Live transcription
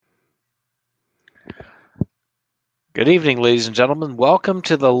Good evening, ladies and gentlemen. Welcome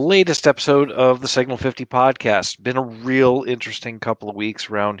to the latest episode of the Signal 50 podcast. Been a real interesting couple of weeks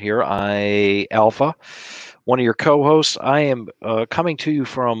around here. Alpha, one of your co hosts. I am coming to you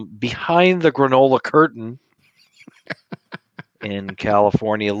from behind the granola curtain in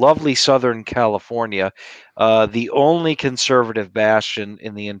California, lovely Southern California, the only conservative bastion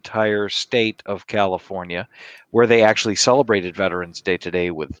in the entire state of California, where they actually celebrated Veterans Day today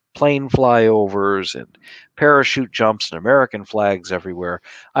with plane flyovers and parachute jumps and American flags everywhere.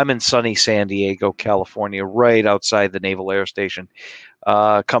 I'm in sunny San Diego, California, right outside the Naval Air Station,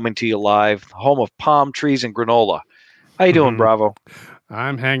 coming to you live, home of palm trees and granola. How you doing, Bravo?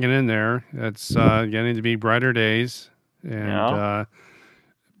 I'm hanging in there. It's getting to be brighter days, and Yeah.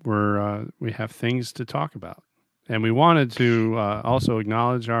 we have things to talk about. And we wanted to also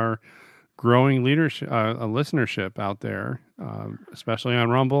acknowledge our growing leadership, listenership out there, especially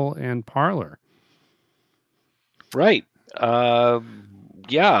on Rumble and Parlor. Right. Uh,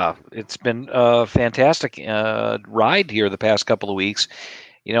 yeah, it's been a fantastic ride here the past couple of weeks.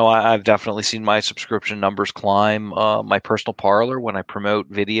 I've definitely seen my subscription numbers climb. My personal parlor when I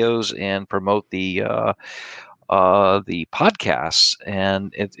promote videos and promote the podcasts,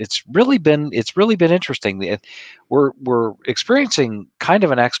 and it's really been interesting. We're experiencing kind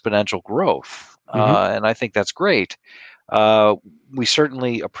of an exponential growth, Mm-hmm. and I think that's great. Uh, we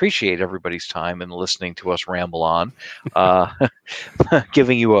certainly appreciate everybody's time and listening to us ramble on, uh,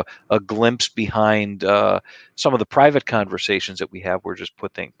 giving you a glimpse behind some of the private conversations that we have. We're just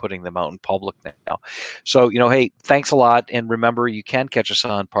putting them out in public now. So, hey, thanks a lot. And remember, you can catch us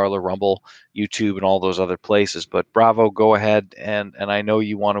on Parlor, Rumble, YouTube, and all those other places. But Bravo, go ahead. And I know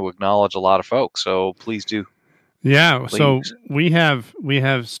you want to acknowledge a lot of folks. So please do. Yeah, so Please. we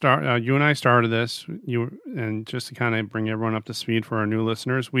have start you and I started this and just to kind of bring everyone up to speed for our new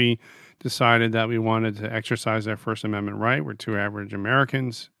listeners, we decided that we wanted to exercise our First Amendment right. We're two average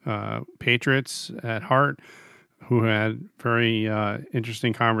Americans, patriots at heart, who had very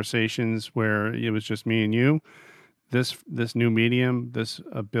interesting conversations where it was just me and you. This new medium, this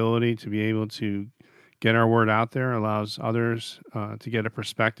ability to be able to get our word out there, allows others to get a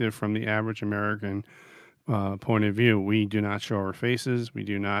perspective from the average American point of view. We do not show our faces. We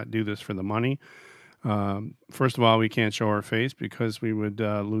do not do this for the money. First of all, we can't show our face because we would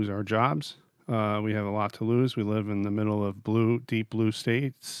lose our jobs. We have a lot to lose. We live in the middle of deep blue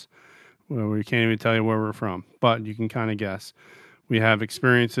states where we can't even tell you where we're from, but you can kind of guess. We have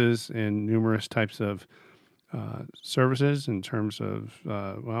experiences in numerous types of services in terms of,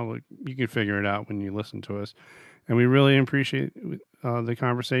 well, you can figure it out when you listen to us. And we really appreciate the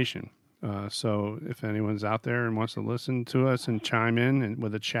conversation. So if anyone's out there and wants to listen to us and chime in and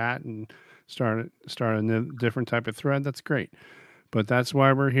with a chat and start a different type of thread, that's great. But that's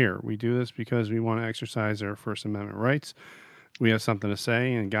why we're here. We do this because we want to exercise our First Amendment rights. We have something to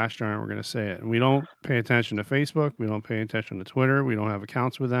say, and gosh darn it, we're going to say it. And we don't pay attention to Facebook. We don't pay attention to Twitter. We don't have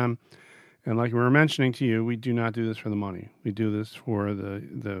accounts with them. And like we were mentioning to you, we do not do this for the money. We do this for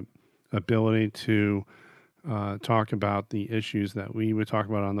the ability to talk about the issues that we would talk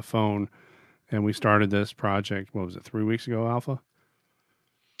about on the phone. And we started this project, what was it, 3 weeks ago, Alpha?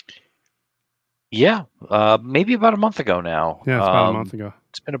 Yeah, maybe about a month ago now. Yeah, it's about a month ago.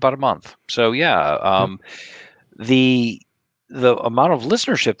 It's been about a month. So yeah, Yep. the the amount of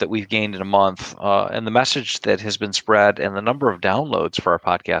listenership that we've gained in a month, and the message that has been spread, and the number of downloads for our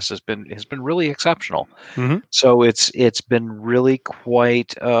podcast has been really exceptional. Mm-hmm. So it's been really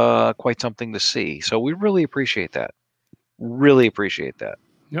quite something to see. So we really appreciate that. Really appreciate that.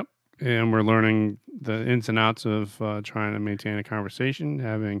 Yep. And we're learning the ins and outs of trying to maintain a conversation,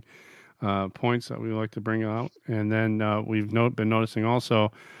 having points that we like to bring out. And then been noticing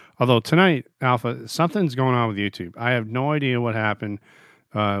also, although tonight, Alpha, something's going on with YouTube. I have no idea what happened.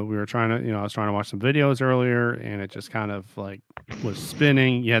 We were trying to, I was trying to watch some videos earlier, and it just kind of like was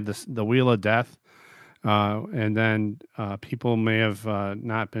spinning. You had the wheel of death, and then people may have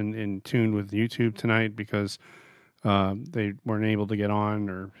not been in tune with YouTube tonight because they weren't able to get on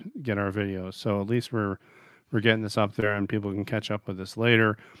or get our videos. So at least we're getting this up there, and people can catch up with this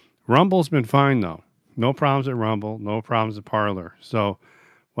later. Rumble's been fine though. No problems at Rumble. No problems at Parlor. So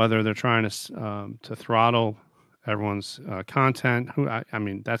whether they're trying to throttle everyone's content, I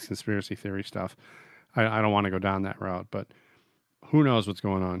mean that's conspiracy theory stuff. I don't want to go down that route, but who knows what's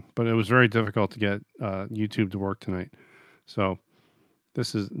going on? But it was very difficult to get YouTube to work tonight. So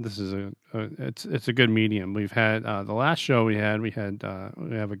it's a good medium. We've had the last show we have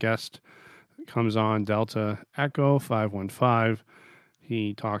a guest comes on, Delta Echo 515.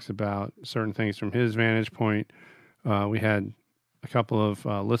 He talks about certain things from his vantage point. We had a couple of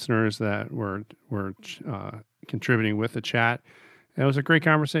listeners that were contributing with the chat. And it was a great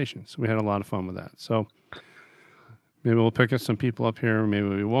conversation. So we had a lot of fun with that. So maybe we'll pick up some people up here. Maybe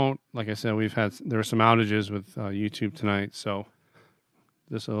we won't. Like I said, there were some outages with YouTube tonight. So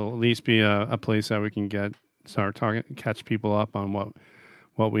this will at least be a place that we can catch people up on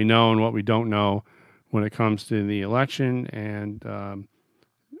what we know and what we don't know when it comes to the election. And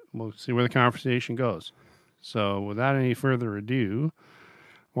we'll see where the conversation goes. So without any further ado,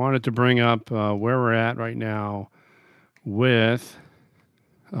 I wanted to bring up where we're at right now with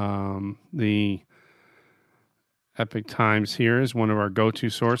the Epic Times. Here is one of our go-to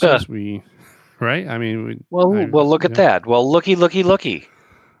sources. Right? I mean, look at that. Well, looky.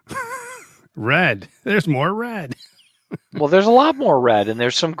 Red. There's more red. Well, there's a lot more red, and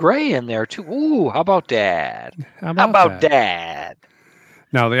there's some gray in there too. Ooh, how about that? How about that?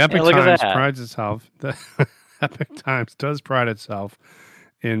 Now, the Epic Times prides itself. The Epic Times does pride itself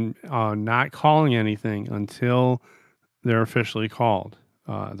in not calling anything until they're officially called.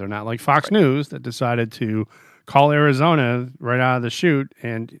 They're not like Fox News that decided to call Arizona right out of the chute,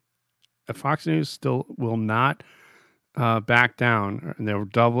 and Fox News still will not back down.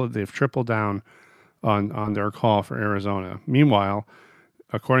 They've tripled down on their call for Arizona. Meanwhile,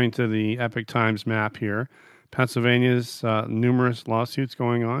 according to the Epic Times map here, Pennsylvania's numerous lawsuits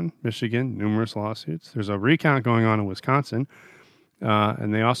going on. Michigan, numerous lawsuits. There's a recount going on in Wisconsin.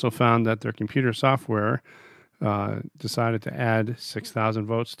 And they also found that their computer software decided to add 6,000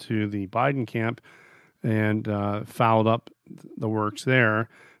 votes to the Biden camp and fouled up the works there.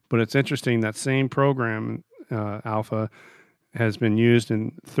 But it's interesting that same program, Alpha, has been used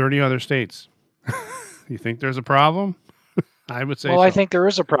in 30 other states. You think there's a problem? I would say so. I think there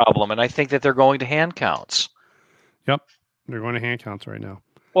is a problem, and I think that they're going to hand counts. Yep, they're going to hand counts right now.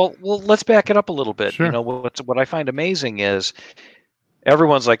 Well, let's back it up a little bit. Sure. You know, what I find amazing is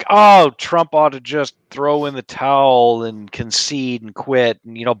everyone's like, oh, Trump ought to just throw in the towel and concede and quit,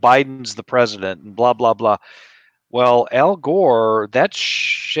 and, you know, Biden's the president and blah, blah, blah. Well, Al Gore, that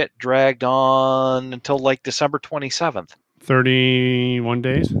shit dragged on until like December 27th. 31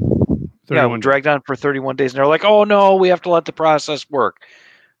 days? Dragged on for 31 days. And they're like, oh, no, we have to let the process work.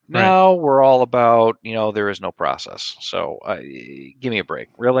 Now we're all about, you know, there is no process. So give me a break.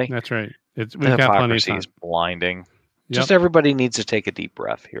 Really? That's right. We've got plenty of time. Is blinding. Yep. Just everybody needs to take a deep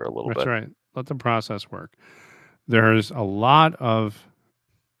breath here a little bit. That's right. Let the process work. There's a lot of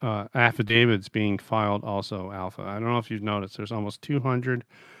affidavits being filed also, Alpha. I don't know if you've noticed. There's almost 200,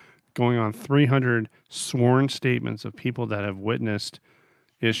 going on 300 sworn statements of people that have witnessed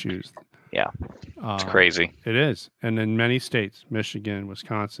issues. Yeah, it's crazy. It is. And in many states, Michigan,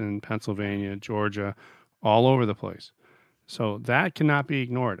 Wisconsin, Pennsylvania, Georgia, all over the place. So that cannot be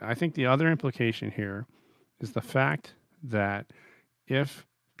ignored. I think the other implication here is the fact that if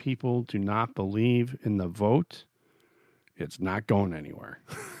people do not believe in the vote, it's not going anywhere.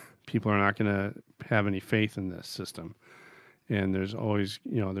 People are not going to have any faith in this system. And there's always,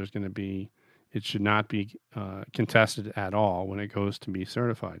 there's going to be, it should not be contested at all when it goes to be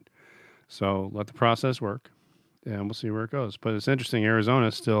certified. So let the process work, and we'll see where it goes. But it's interesting,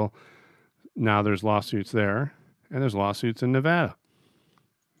 Arizona still, now there's lawsuits there, and there's lawsuits in Nevada.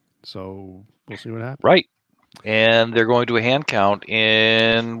 So we'll see what happens. Right. And they're going to a hand count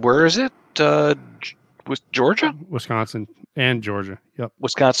in, where is it? Georgia? Wisconsin and Georgia. Yep.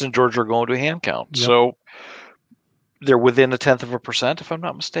 Wisconsin and Georgia are going to a hand count. Yep. So they're within 0.1%, if I'm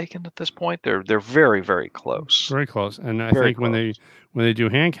not mistaken, at this point. They're very, very close. Very close. And I think when they do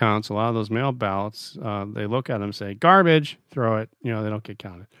hand counts, a lot of those mail ballots, they look at them and say, garbage, throw it. They don't get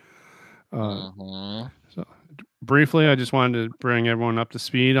counted. So briefly, I just wanted to bring everyone up to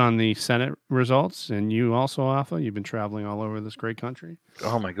speed on the Senate results. And you also, Alpha, you've been traveling all over this great country.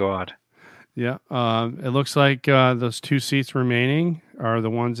 Oh, my God. Yeah. It looks like those 2 seats remaining are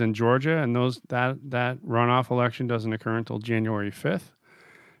the ones in Georgia, and that runoff election doesn't occur until January 5th.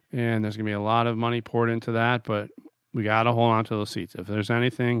 And there's going to be a lot of money poured into that, but we got to hold on to those seats. If there's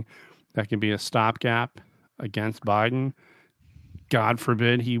anything that can be a stopgap against Biden, God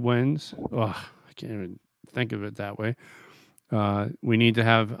forbid he wins. Ugh, I can't even think of it that way. We need to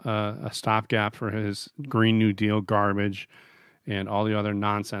have a stopgap for his Green New Deal garbage and all the other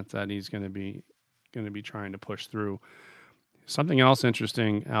nonsense that he's going to be trying to push through. Something else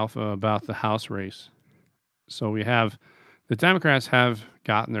interesting, Alpha, about the House race. So the Democrats have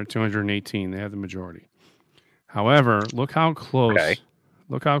gotten their 218. They have the majority. However, look how close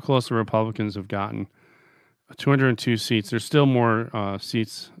the Republicans have gotten. 202 seats. There's still more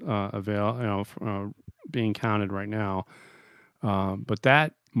seats being counted right now. But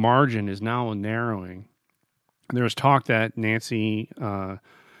that margin is now narrowing there was talk that Nancy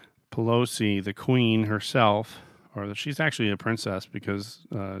Pelosi, the Queen herself, or she's actually a princess because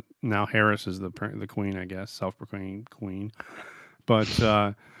now Harris is the Queen, I guess, self-proclaimed Queen. But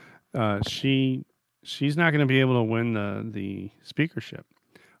she's not going to be able to win the speakership.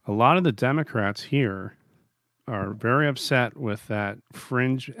 A lot of the Democrats here are very upset with that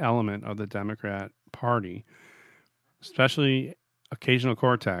fringe element of the Democrat Party, especially Occasional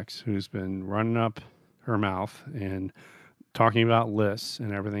Cortex, who's been running up her mouth and talking about lists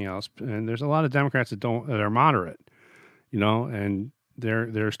and everything else. And there's a lot of Democrats that are moderate, and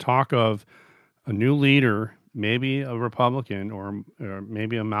there's talk of a new leader, maybe a Republican or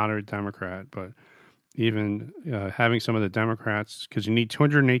maybe a moderate Democrat, but even having some of the Democrats, because you need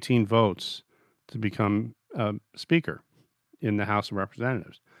 218 votes to become Speaker in the House of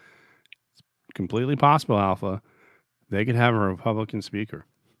Representatives. It's completely possible, Alpha. They could have a Republican Speaker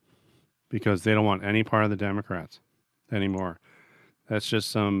because they don't want any part of the Democrats anymore. That's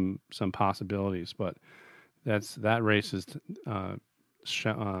just some possibilities, but that race is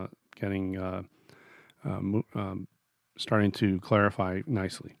getting starting to clarify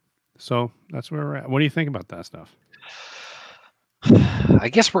nicely. So that's where we're at. What do you think about that stuff? I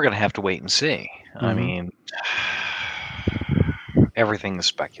guess we're going to have to wait and see. Mm-hmm. I mean, everything is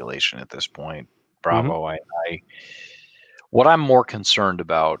speculation at this point. Bravo. Mm-hmm. What I'm more concerned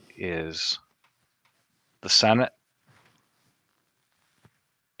about is the Senate,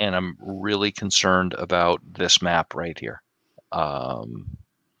 and I'm really concerned about this map right here. I'm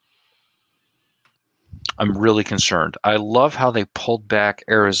really concerned. I love how they pulled back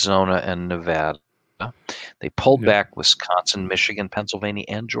Arizona and Nevada. They pulled back Wisconsin, Michigan, Pennsylvania,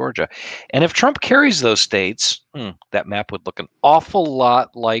 and Georgia. And if Trump carries those states, that map would look an awful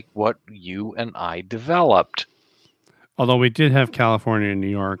lot like what you and I developed. Although we did have California and New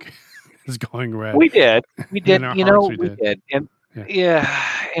York is going red. We did. We did. We did. And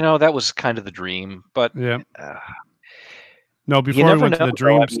that was kind of the dream. But no, before we went to the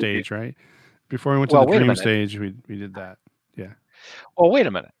dream stage, right? Before we went to the dream stage, we did that. Yeah. Well, wait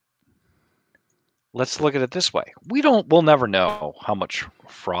a minute. Let's look at it this way. We'll never know how much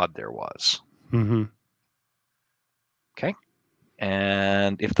fraud there was. Mm-hmm. Okay.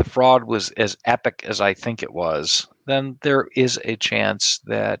 And if the fraud was as epic as I think it was, then there is a chance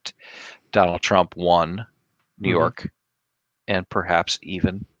that Donald Trump won New York and perhaps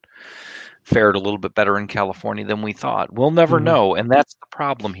even fared a little bit better in California than we thought. We'll never know. And that's the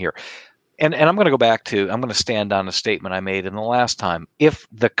problem here. And I'm going to stand on a statement I made in the last time. If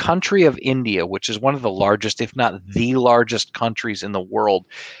the country of India, which is one of the largest, if not the largest countries in the world,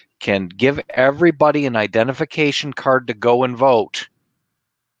 can give everybody an identification card to go and vote,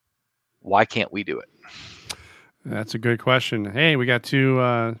 why can't we do it? That's a good question. Hey, we got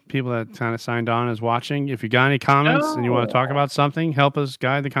two people that kind of signed on as watching. If you got any comments and you want to talk about something, help us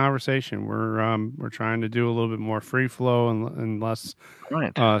guide the conversation. We're trying to do a little bit more free flow and less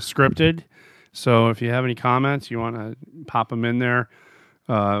scripted. So if you have any comments, you want to pop them in there.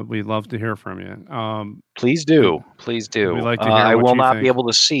 We'd love to hear from you. Please do. Please do. We'd like to hear I what will you not think. be able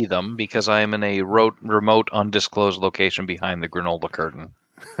to see them because I am in a remote, undisclosed location behind the granola curtain.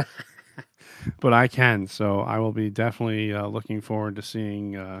 But I can, so I will be definitely looking forward to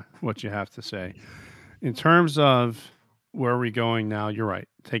seeing what you have to say. In terms of where are we going now, you're right.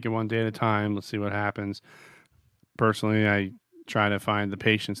 Take it one day at a time. Let's see what happens. Personally, I try to find the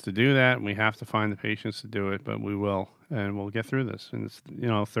patience to do that, and we have to find the patience to do it, but we will, and we'll get through this. And it's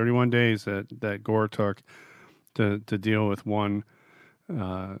 31 days that Gore took to deal with one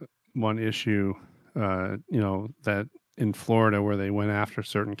issue, that in Florida where they went after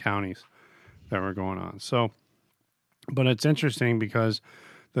certain counties that were going on. So, but it's interesting because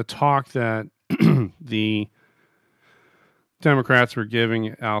the talk that the Democrats were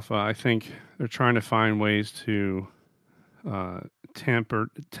giving Alpha, I think they're trying to find ways to temp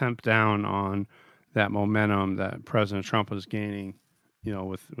down on that momentum that President Trump was gaining,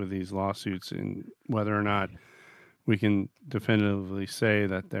 with these lawsuits, and whether or not we can definitively say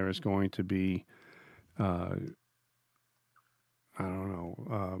that there is going to be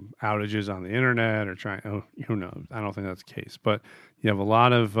outages on the internet or who knows? I don't think that's the case, but you have a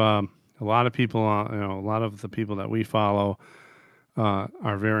lot of people, a lot of the people that we follow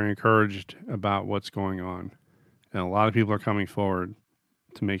are very encouraged about what's going on, and a lot of people are coming forward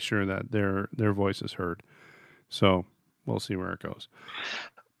to make sure that their voice is heard. So we'll see where it goes.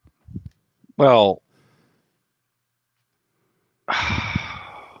 Well,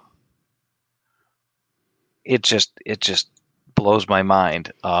 it just blows my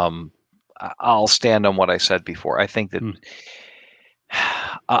mind. I'll stand on what I said before. I think that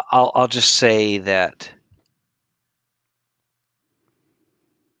I'll just say that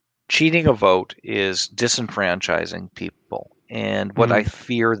cheating a vote is disenfranchising people. And what I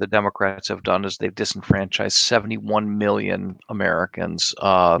fear the Democrats have done is they've disenfranchised 71 million Americans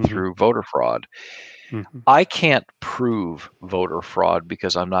through voter fraud. I can't prove voter fraud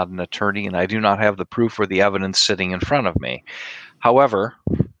because I'm not an attorney and I do not have the proof or the evidence sitting in front of me. However,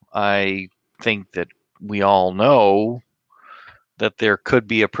 I think that we all know that there could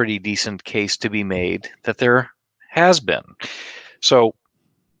be a pretty decent case to be made that there has been. So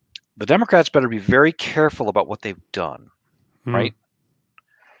the Democrats better be very careful about what they've done, right?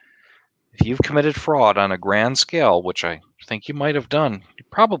 If you've committed fraud on a grand scale, which I think you might have done, you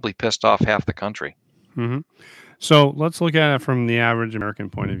probably pissed off half the country. So let's look at it from the average American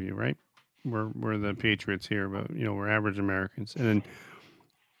point of view, right? We're the patriots here, but we're average Americans, and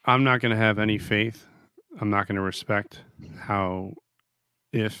I'm not going to have any faith. I'm not going to respect how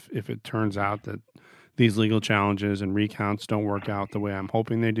if it turns out that these legal challenges and recounts don't work out the way I'm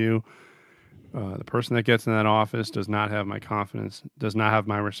hoping they do. The person that gets in that office does not have my confidence, does not have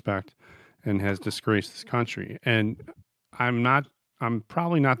my respect, and has disgraced this country. And I'm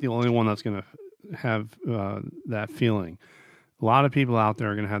probably not the only one that's going to have that feeling. A lot of people out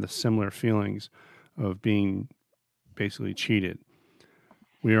there are going to have the similar feelings of being basically cheated.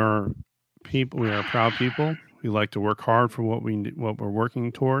 We are people. We are proud people. We like to work hard for what we're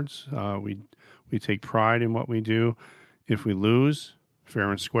working towards. We take pride in what we do. If we lose, fair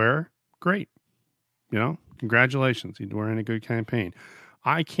and square, great. Congratulations. You're doing a good campaign.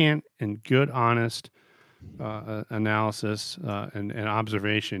 I can't, in good, honest analysis and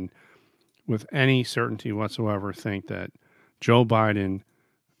observation, with any certainty whatsoever, think that Joe Biden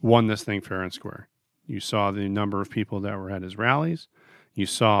won this thing fair and square. You saw the number of people that were at his rallies. You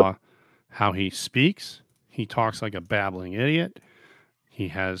saw how he speaks. He talks like a babbling idiot. He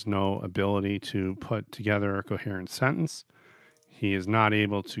has no ability to put together a coherent sentence. He is not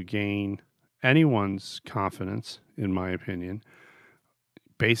able to gain anyone's confidence, in my opinion.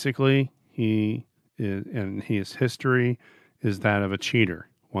 Basically, his history is that of a cheater.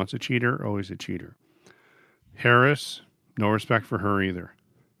 Once a cheater, always a cheater. Harris, no respect for her either.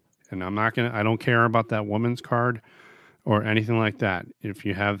 And I don't care about that woman's card or anything like that. If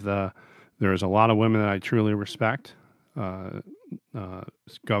you have there's a lot of women that I truly respect. Governor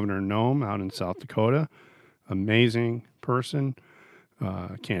Noem out in South Dakota, amazing person.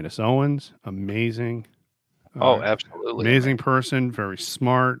 Candace Owens, amazing. Absolutely. Amazing person, very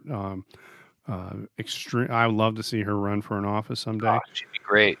smart. Extreme. I would love to see her run for an office someday. She'd be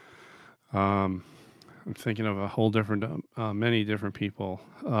great. I'm thinking of a whole different, many different people.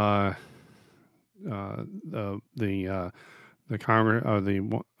 The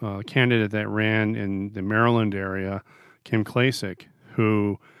candidate that ran in the Maryland area, Kim Klacik,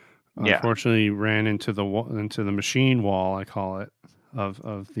 who unfortunately ran into the machine wall, I call it, of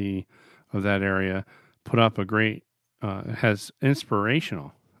that area. Put up a great, has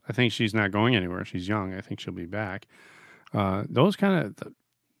inspirational. I think she's not going anywhere. She's young. I think she'll be back. Those are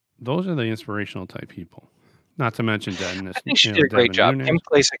the inspirational type people. Not to mention Dennis. I think she did a great job. Kim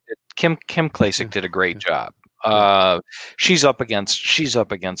Klacik did a great job. She's up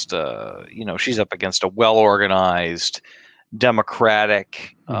against a well-organized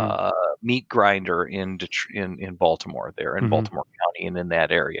Democratic meat grinder in Baltimore, there in Baltimore County and in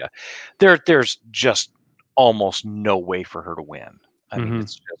that area. There's just almost no way for her to win. I mean,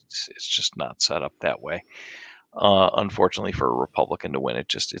 it's just not set up that way. Unfortunately, for a Republican to win,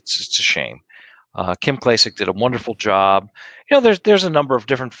 it's a shame. Kim Klacik did a wonderful job. There's a number of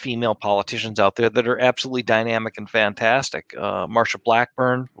different female politicians out there that are absolutely dynamic and fantastic. Marsha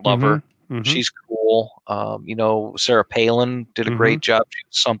Blackburn, love her. She's cool. Sarah Palin did a great job. She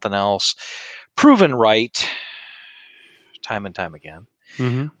was something else. Proven right time and time again.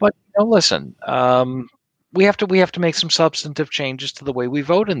 But listen, we have to make some substantive changes to the way we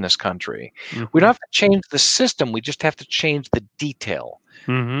vote in this country. We don't have to change the system. We just have to change the detail.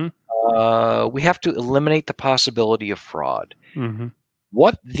 We have to eliminate the possibility of fraud.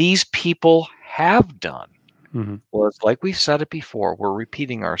 What these people have done was, like we've said it before, we're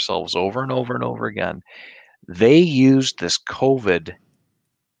repeating ourselves over and over and over again. They used this COVID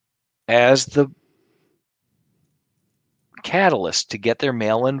as the catalyst to get their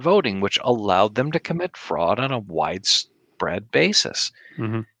mail-in voting, which allowed them to commit fraud on a widespread basis.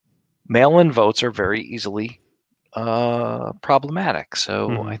 Mail-in votes are very easily problematic.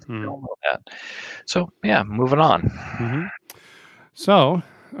 So I think we all know that. So yeah, moving on. So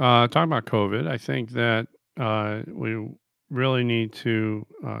talking about COVID, I think that we really need to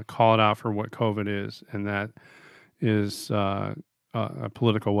call it out for what COVID is, and that is a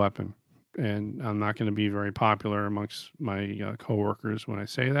political weapon. and I'm not going to be very popular amongst my coworkers when I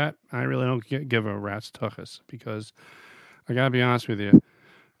say that. I really don't give a rat's tuchus because I got to be honest with you.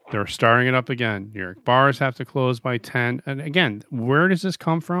 They're starting it up again. Your bars have to close by 10. And again, where does this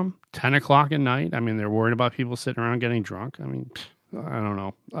come from? 10 o'clock at night? I mean, they're worried about people sitting around getting drunk. I mean, I don't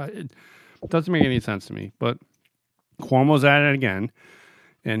know. It doesn't make any sense to me. But Cuomo's at it again,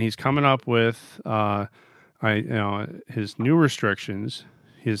 and he's coming up with his new restrictions,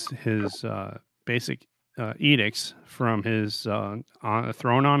 his basic edicts from his throne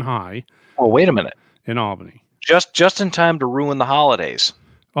on high. Oh, wait a minute. In Albany. Just in time to ruin the holidays.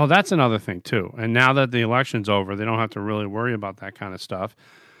 Oh, that's another thing too. And now that the election's over, they don't have to really worry about that kind of stuff.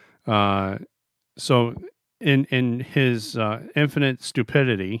 So in his infinite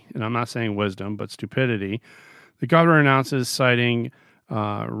stupidity, and I'm not saying wisdom, but stupidity, the governor announces citing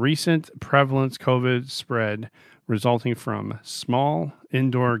recent prevalence COVID spread resulting from small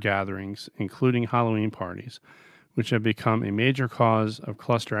indoor gatherings, including Halloween parties, which have become a major cause of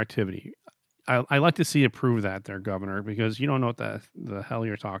cluster activity. I like to see you prove that there, Governor, because you don't know what the hell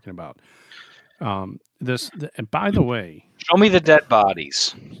you're talking about. By the way, show me the dead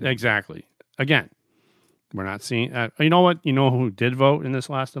bodies. Exactly. Again, we're not seeing. You know what? You know who did vote in this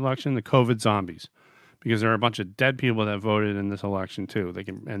last election? The COVID zombies, because there are a bunch of dead people that voted in this election too.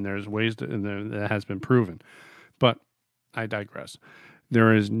 And there's ways that has been proven. But I digress.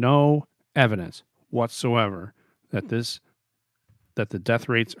 There is no evidence whatsoever that the death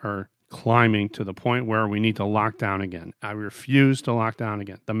rates are climbing to the point where we need to lock down again. I refuse to lock down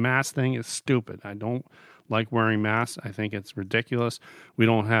again. The mask thing is stupid. I don't like wearing masks. I think it's ridiculous. We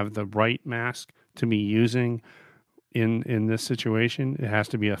don't have the right mask to be using in this situation. It has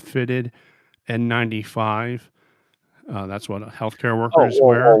to be a fitted N95. That's what healthcare workers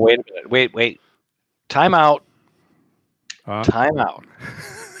wear. Oh, wait a minute. Wait. Time out. Time out.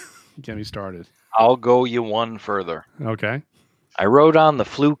 Get me started. I'll go you one further. Okay. I rode on the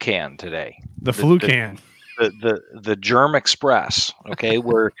flu can today. The flu can. The Germ Express. Okay,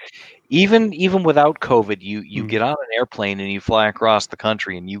 where even without COVID, you get on an airplane and you fly across the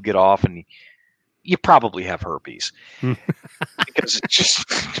country and you get off and you probably have herpes because it's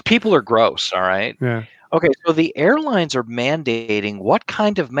just people are gross. All right. Yeah. Okay, so the airlines are mandating what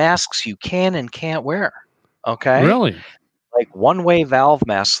kind of masks you can and can't wear. Okay. Really? Like one-way valve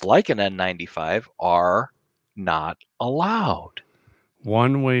masks, like an N95, are not allowed.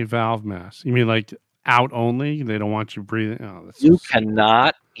 One-way valve mask. You mean like out only? They don't want you breathing. Oh, you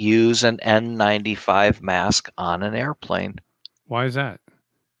cannot use an N95 mask on an airplane. Why is that?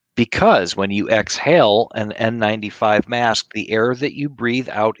 Because when you exhale an N95 mask, the air that you breathe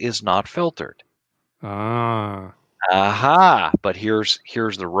out is not filtered. Ah. Aha. But here's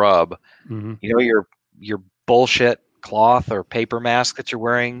the rub. Mm-hmm. You know your bullshit cloth or paper mask that you're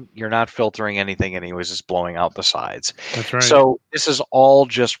wearing, you're not filtering anything anyways. It's blowing out the sides. That's right. So this is all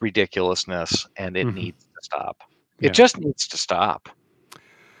just ridiculousness, and it needs to stop. Yeah. It just needs to stop.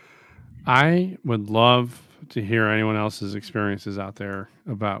 I would love to hear anyone else's experiences out there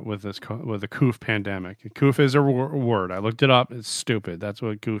with the COOF pandemic. COOF is a word. I looked it up. It's stupid. That's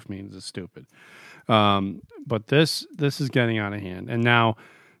what COOF means. It's stupid. But this is getting out of hand, and now,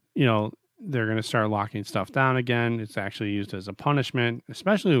 they're going to start locking stuff down again. It's actually used as a punishment,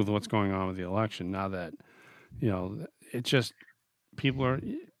 especially with what's going on with the election. Now that, it's just people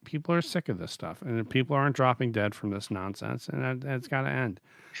are sick of this stuff, and people aren't dropping dead from this nonsense, and it's got to end.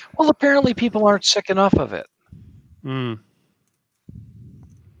 Well, apparently people aren't sick enough of it.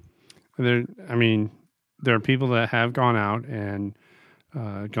 There are people that have gone out and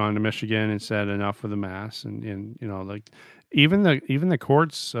gone to Michigan and said enough with the masks, and like. Even the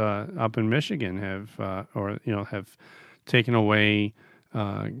courts up in Michigan have taken away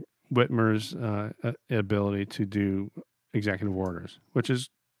Whitmer's ability to do executive orders, which is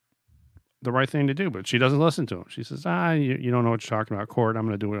the right thing to do. But she doesn't listen to him. She says, you don't know what you're talking about, court. I'm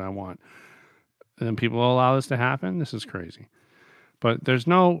going to do what I want. And then people will allow this to happen. This is crazy. But there's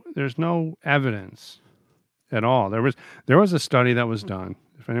no evidence at all. There was a study that was done,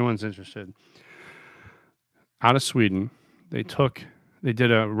 if anyone's interested, out of Sweden. They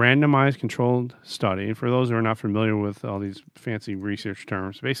did a randomized controlled study. And for those who are not familiar with all these fancy research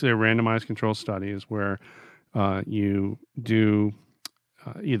terms, basically a randomized controlled study is where you do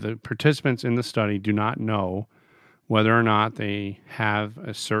either participants in the study do not know whether or not they have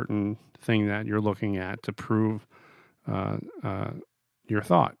a certain thing that you're looking at to prove your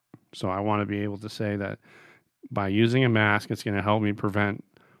thought. So I want to be able to say that by using a mask, it's going to help me prevent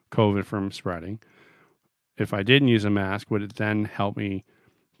COVID from spreading. If I didn't use a mask, would it then help me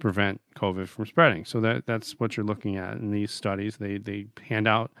prevent COVID from spreading? So that's what you're looking at in these studies. They hand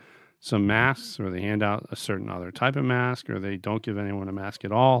out some masks, or they hand out a certain other type of mask, or they don't give anyone a mask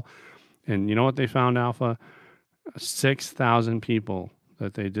at all. And you know what they found, Alpha? 6,000 people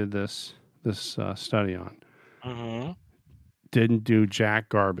that they did this study on Mm-hmm. didn't do jack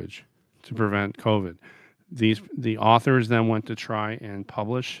garbage to prevent COVID. The authors then went to try and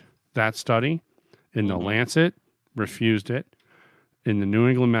publish that study in the Lancet, refused it. In the New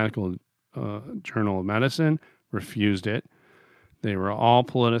England Medical Journal of Medicine, refused it. They were all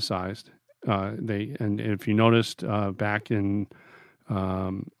politicized. And if you noticed back in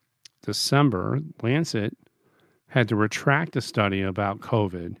December, Lancet had to retract a study about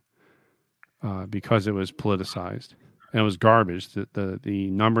COVID because it was politicized and it was garbage. The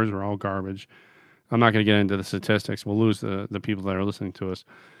numbers were all garbage. I'm not going to get into the statistics. We'll lose the people that are listening to us,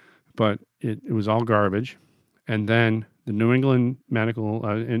 but it was all garbage. And then the New England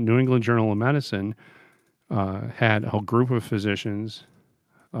Journal of Medicine had a group of physicians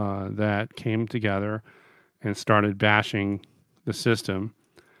that came together and started bashing the system.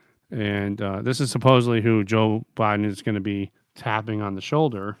 And this is supposedly who Joe Biden is going to be tapping on the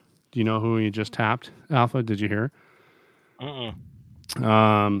shoulder. Do you know who he just tapped, Alpha? Did you hear?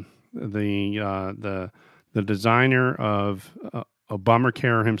 The designer of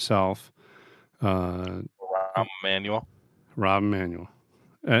Obamacare himself, Rahm Emanuel. Rahm Emanuel,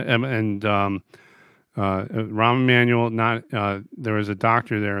 and Rahm Emanuel. Not there was a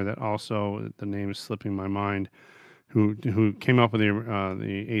doctor there that also, the name is slipping my mind, who came up with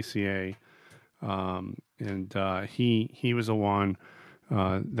the ACA, and he was the one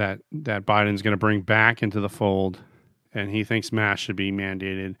that Biden's going to bring back into the fold, and he thinks masks should be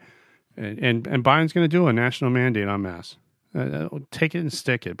mandated, and Biden's going to do a national mandate on masks. Take it and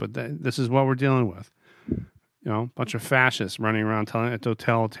stick it, but this is what we're dealing with. You know, a bunch of fascists running around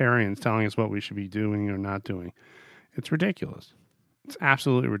totalitarians telling us what we should be doing or not doing. It's ridiculous. It's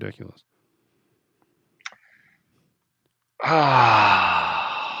absolutely ridiculous. Yeah.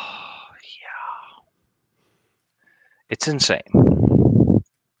 It's insane.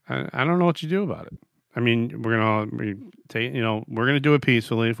 I don't know what you do about it. I mean, we're gonna do it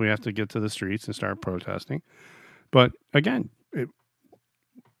peacefully if we have to get to the streets and start protesting. But again,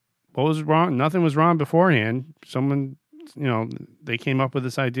 what was wrong? Nothing was wrong beforehand. Someone, they came up with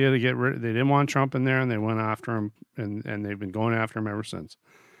this idea to get rid. They didn't want Trump in there, and they went after him, and they've been going after him ever since.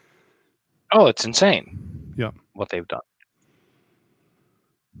 Oh, it's insane. Yeah, what they've done.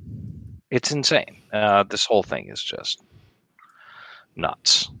 It's insane. This whole thing is just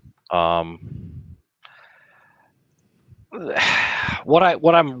nuts.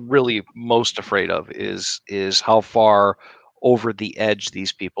 What I'm really most afraid of is how far over the edge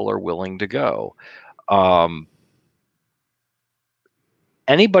these people are willing to go.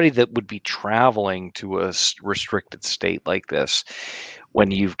 Anybody that would be traveling to a restricted state like this,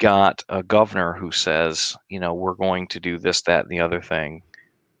 when you've got a governor who says, we're going to do this, that, and the other thing,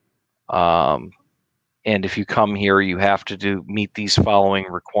 and if you come here, you have to meet these following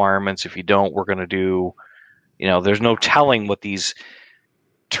requirements. If you don't, we're going to do, there's no telling what these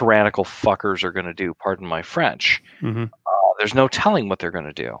tyrannical fuckers are going to do. Pardon my French. Mm-hmm. There's no telling what they're going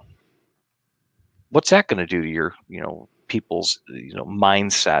to do. What's that going to do to your, people's,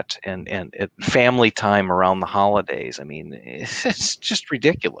 mindset and family time around the holidays? I mean, it's just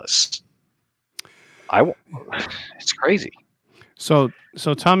ridiculous. It's crazy. So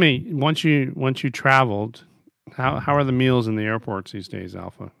tell me, once you traveled, how are the meals in the airports these days,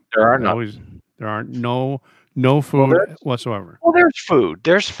 Alpha? There are no food whatsoever. Well, there's food.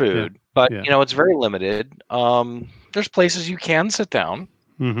 Yeah. But it's very limited. There's places you can sit down.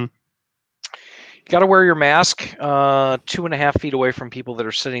 Mm-hmm. You got to wear your mask 2.5 feet away from people that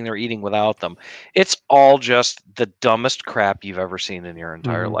are sitting there eating without them. It's all just the dumbest crap you've ever seen in your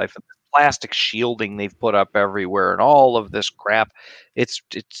entire life. And the plastic shielding they've put up everywhere and all of this crap. It's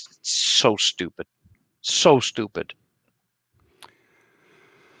so stupid. So stupid.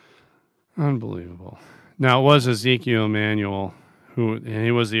 Unbelievable. Now, it was Ezekiel Emanuel,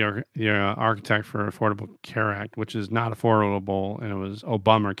 he was the architect for Affordable Care Act, which is not affordable, and it was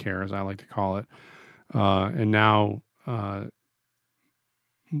Obamacare, as I like to call it. And now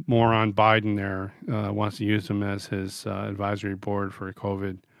moron Biden there wants to use him as his advisory board for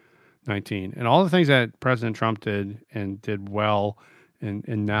COVID-19. And all the things that President Trump did and did well,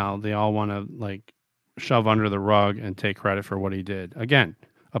 and now they all want to shove under the rug and take credit for what he did. Again,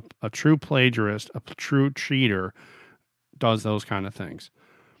 a true plagiarist, a true cheater does those kind of things.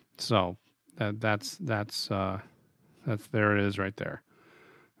 So that's there it is right there.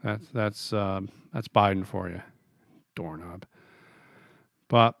 That's Biden for you, doorknob.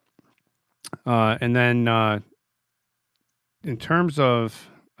 But and then in terms of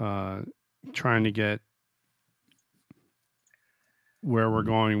trying to get where we're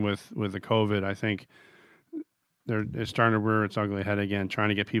going with the COVID. I think it's starting to rear its ugly head again,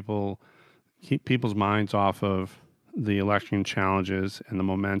 trying to keep people's minds off of the election challenges and the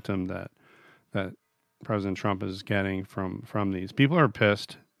momentum that President Trump is getting from these. People are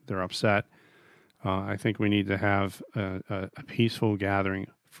pissed. They're upset. I think we need to have a peaceful gathering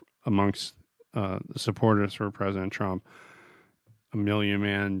amongst the supporters for President Trump. A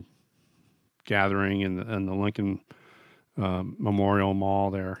 1,000,000-man gathering in the Lincoln Memorial Mall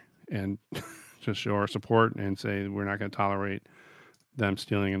there, and just show our support and say we're not going to tolerate them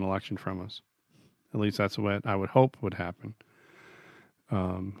stealing an election from us. At least that's what I would hope would happen.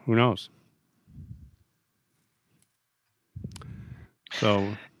 Who knows?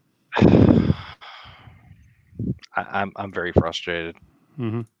 So I'm very frustrated.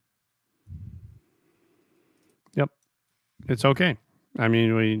 Mm-hmm. Yep, it's okay. I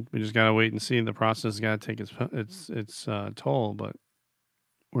mean, we just gotta wait and see. The process got to take its toll, but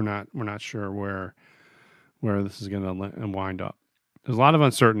we're not sure where this is going to wind up. There's a lot of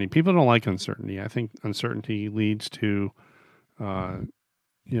uncertainty. People don't like uncertainty. I think uncertainty leads to,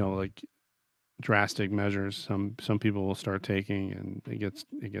 like drastic measures. Some people will start taking, and it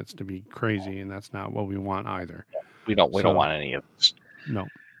gets to be crazy, and that's not what we want either. We don't want any of this. No,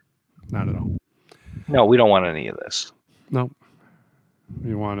 not at all. No, we don't want any of this. No.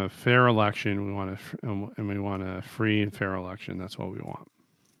 We want a fair election. We want a free and fair election. That's what we want.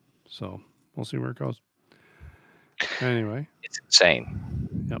 So we'll see where it goes. Anyway, it's insane.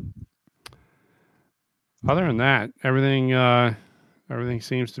 Yep. Other than that, everything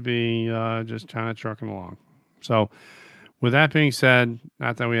seems to be just kind of trucking along. So, with that being said,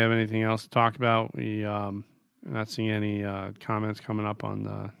 not that we have anything else to talk about. We not seeing any comments coming up on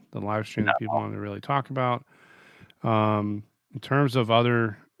the live stream that people want to really talk about. In terms of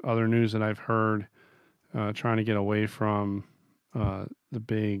other news that I've heard, trying to get away from the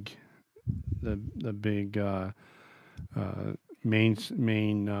big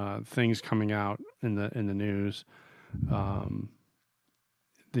main things coming out in the news.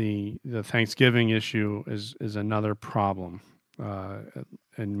 The Thanksgiving issue is another problem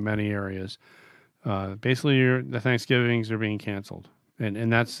in many areas. Basically, the Thanksgivings are being canceled,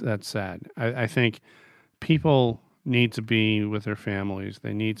 and that's sad. I think people need to be with their families.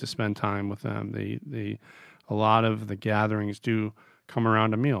 They need to spend time with them. A lot of the gatherings do come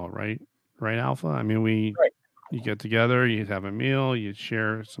around a meal, right? Right, Alpha? I mean, you get together, you have a meal, you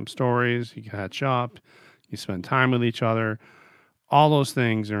share some stories, you catch up, you spend time with each other. All those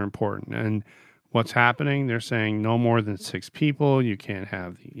things are important. And what's happening? They're saying no more than 6 people. You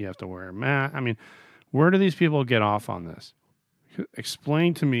have to wear a mask. I mean, where do these people get off on this?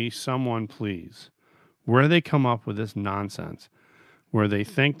 Explain to me, someone, please, where they come up with this nonsense, where they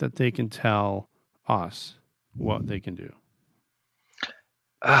think that they can tell us what they can do.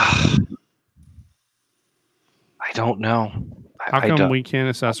 I don't know. How come we can't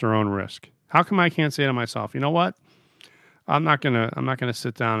assess our own risk? How come I can't say to myself, you know what? I'm not gonna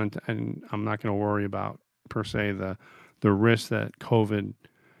sit down and I'm not gonna worry about per se the risk that COVID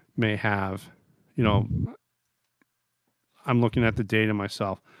may have. You know, I'm looking at the data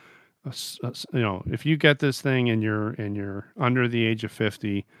myself. If you get this thing and you're under the age of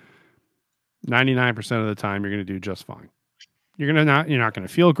 50, 99% of the time you're going to do just fine. You're not going to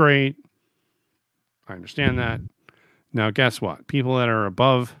feel great. I understand that. Now, guess what? People that are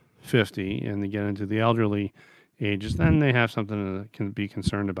above 50 and they get into the elderly ages, then they have something to can be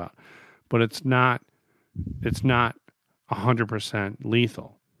concerned about. But it's not 100%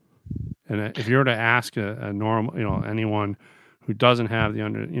 lethal. And if you were to ask a normal, anyone who doesn't have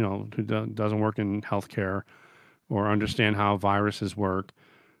who doesn't work in healthcare or understand how viruses work,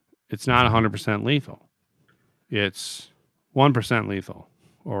 it's not 100% lethal. It's 1% lethal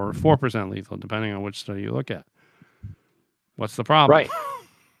or 4% lethal, depending on which study you look at. What's the problem? Right.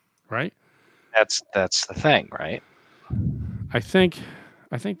 Right? That's the thing, right? I think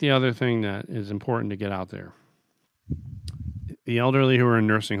the other thing that is important to get out there, the elderly who are in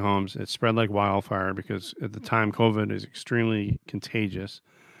nursing homes, it spread like wildfire because at the time COVID is extremely contagious,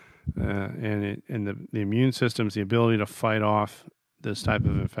 and the immune system's the ability to fight off this type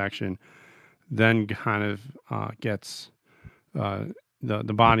of infection, then kind of gets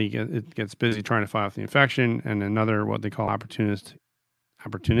the body gets busy trying to fight off the infection, and another what they call opportunistic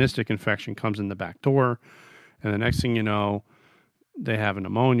infection comes in the back door, and the next thing you know, they have a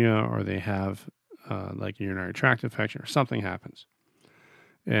pneumonia or they have like a urinary tract infection or something happens,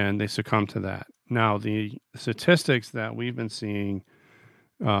 and they succumb to that. Now, the statistics that we've been seeing,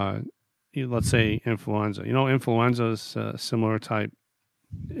 let's say influenza. Influenza is a similar type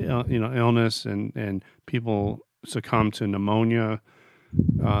illness and people succumb to pneumonia.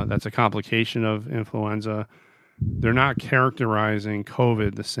 That's a complication of influenza. They're not characterizing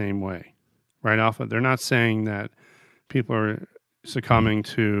COVID the same way, right, Alpha? They're not saying that people are succumbing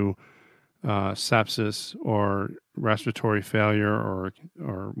to sepsis or respiratory failure or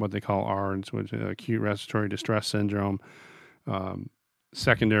what they call ARDS, which is acute respiratory distress syndrome,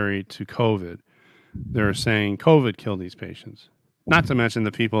 secondary to COVID. They're saying COVID killed these patients. Not to mention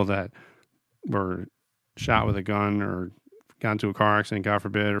the people that were shot with a gun or got into a car accident, God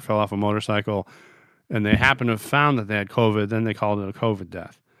forbid, or fell off a motorcycle, and they happen to have found that they had COVID, then they called it a COVID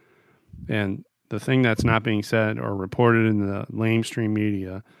death. And the thing that's not being said or reported in the mainstream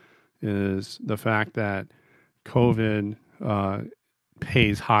media is the fact that COVID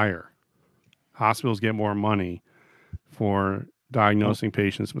pays higher. Hospitals get more money for diagnosing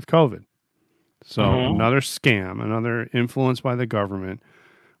patients with COVID. So another scam, another influence by the government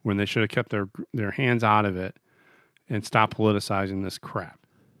when they should have kept their hands out of it and stopped politicizing this crap,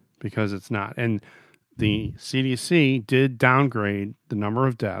 because it's not. And the CDC did downgrade the number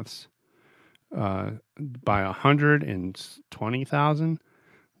of deaths by 120,000,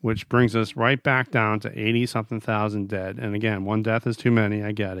 which brings us right back down to 80-something thousand dead. And again, one death is too many,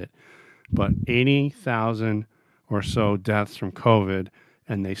 I get it. But 80,000 or so deaths from COVID,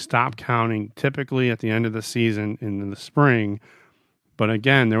 and they stopped counting typically at the end of the season in the spring. But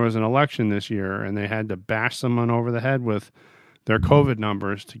again, there was an election this year, and they had to bash someone over the head with their COVID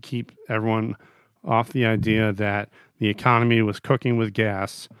numbers to keep everyone off the idea that the economy was cooking with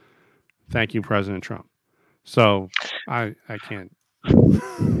gas. Thank you, President Trump. So I can't.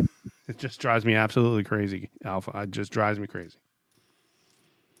 It just drives me absolutely crazy, Alpha. It just drives me crazy.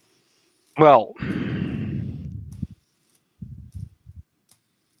 Well,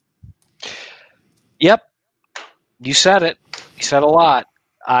 yep. You said it. You said a lot.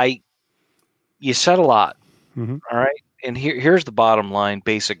 You said a lot. Mm-hmm. All right. And here's the bottom line,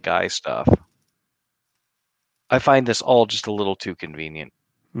 basic guy stuff. I find this all just a little too convenient.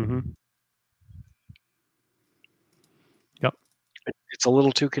 Mm-hmm. Yep. It's a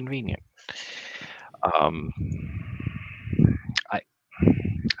little too convenient. I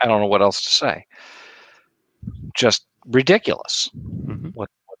don't know what else to say. Just ridiculous what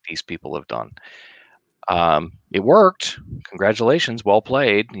these people have done. It worked. Congratulations, well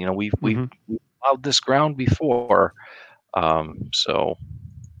played. You know, we've plowed this ground before. So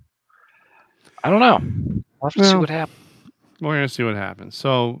I don't know. We'll have to see what happens. We're gonna see what happens.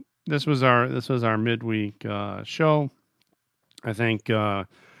 So this was our midweek show. I think I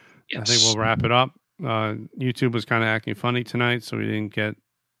think we'll wrap it up. YouTube was kind of acting funny tonight, so we didn't get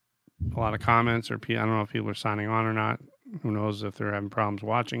a lot of comments, or I don't know if people are signing on or not. Who knows if they're having problems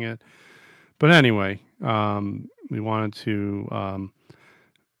watching it. But anyway, we wanted to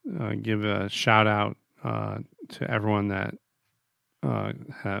give a shout out to everyone that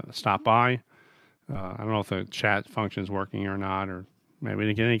stopped by. I don't know if the chat function is working or not, or maybe we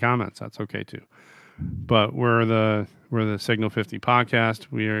didn't get any comments. That's okay too. But we're the Signal 50 podcast.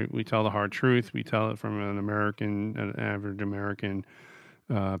 We tell the hard truth. We tell it from an average American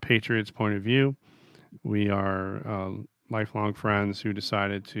patriot's point of view. We are lifelong friends who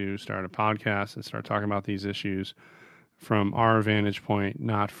decided to start a podcast and start talking about these issues from our vantage point,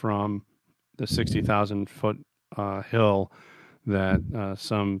 not from the 60,000 foot hill that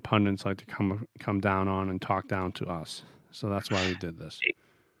some pundits like to come down on and talk down to us. So that's why we did this.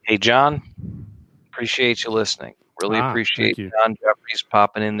 Hey, John, appreciate you listening. Really appreciate John Jeffries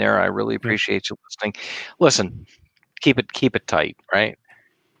popping in there. I really appreciate you listening. Listen, keep it tight, right?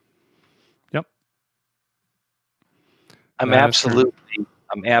 Yep. I'm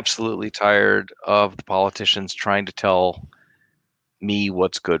absolutely tired of the politicians trying to tell me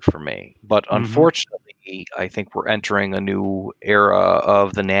what's good for me. But unfortunately, I think we're entering a new era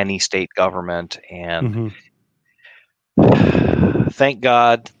of the nanny state government, and thank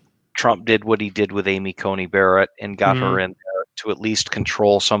God Trump did what he did with Amy Coney Barrett and got her in there to at least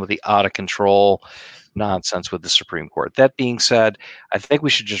control some of the out of control nonsense with the Supreme Court. That being said, I think we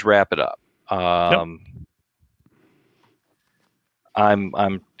should just wrap it up.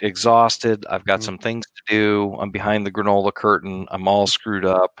 I'm exhausted. I've got some things to do. I'm behind the granola curtain. I'm all screwed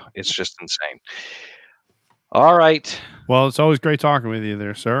up. It's just insane. All right. Well, it's always great talking with you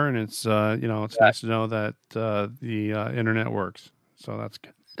there, sir. And it's it's nice to know that the internet works. So that's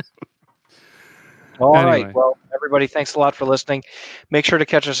good. All right. Well, everybody, thanks a lot for listening. Make sure to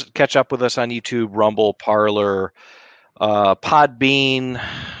catch up with us on YouTube, Rumble, Parler, Podbean,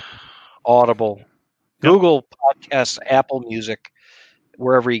 Audible, Google Podcasts, Apple Music,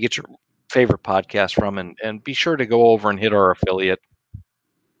 wherever you get your favorite podcast from, and be sure to go over and hit our affiliate.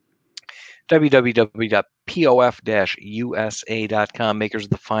 www.pof-usa.com, makers of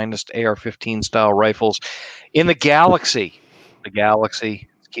the finest AR-15 style rifles in the galaxy.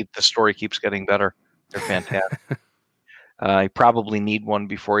 The story keeps getting better. They're fantastic. You probably need one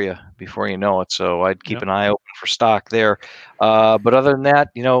before you know it, so I'd keep an eye open for stock there. But other than that,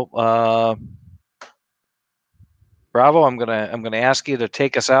 Bravo, I'm gonna ask you to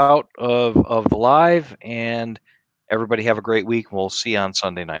take us out of the live, and everybody have a great week. We'll see you on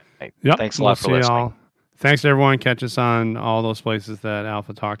Sunday night. Yep. Thanks a lot for listening. Y'all. Thanks everyone. Catch us on all those places that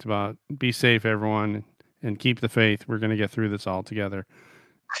Alpha talked about. Be safe, everyone, and keep the faith. We're going to get through this all together.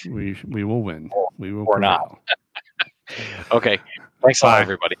 We will win. We will or not. Okay. Thanks a lot,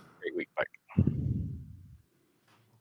 everybody.